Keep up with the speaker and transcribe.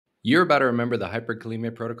You're about to remember the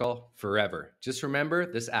hyperkalemia protocol forever. Just remember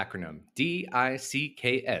this acronym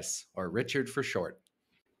D.I.C.K.S, or Richard for short.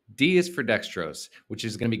 D is for dextrose, which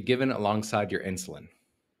is going to be given alongside your insulin.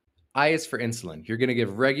 I is for insulin. You're going to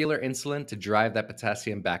give regular insulin to drive that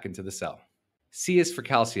potassium back into the cell. C is for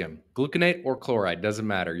calcium. Gluconate or chloride, doesn't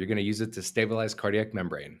matter. You're going to use it to stabilize cardiac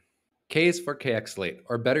membrane. K is for Kayexalate,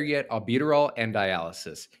 or better yet, Albuterol and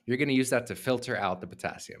dialysis. You're going to use that to filter out the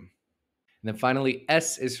potassium. And then finally,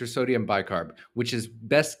 S is for sodium bicarb, which is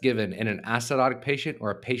best given in an acidotic patient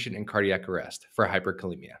or a patient in cardiac arrest for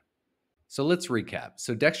hyperkalemia. So let's recap.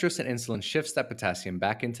 So dextrose and insulin shifts that potassium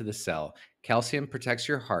back into the cell. Calcium protects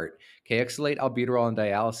your heart. Kayexalate, albuterol, and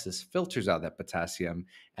dialysis filters out that potassium.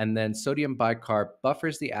 And then sodium bicarb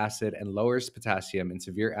buffers the acid and lowers potassium in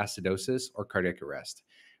severe acidosis or cardiac arrest.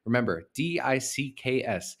 Remember,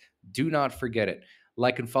 D.I.C.K.S. Do not forget it.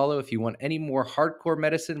 Like and follow if you want any more hardcore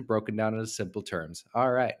medicine broken down into simple terms.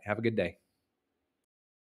 All right, have a good day.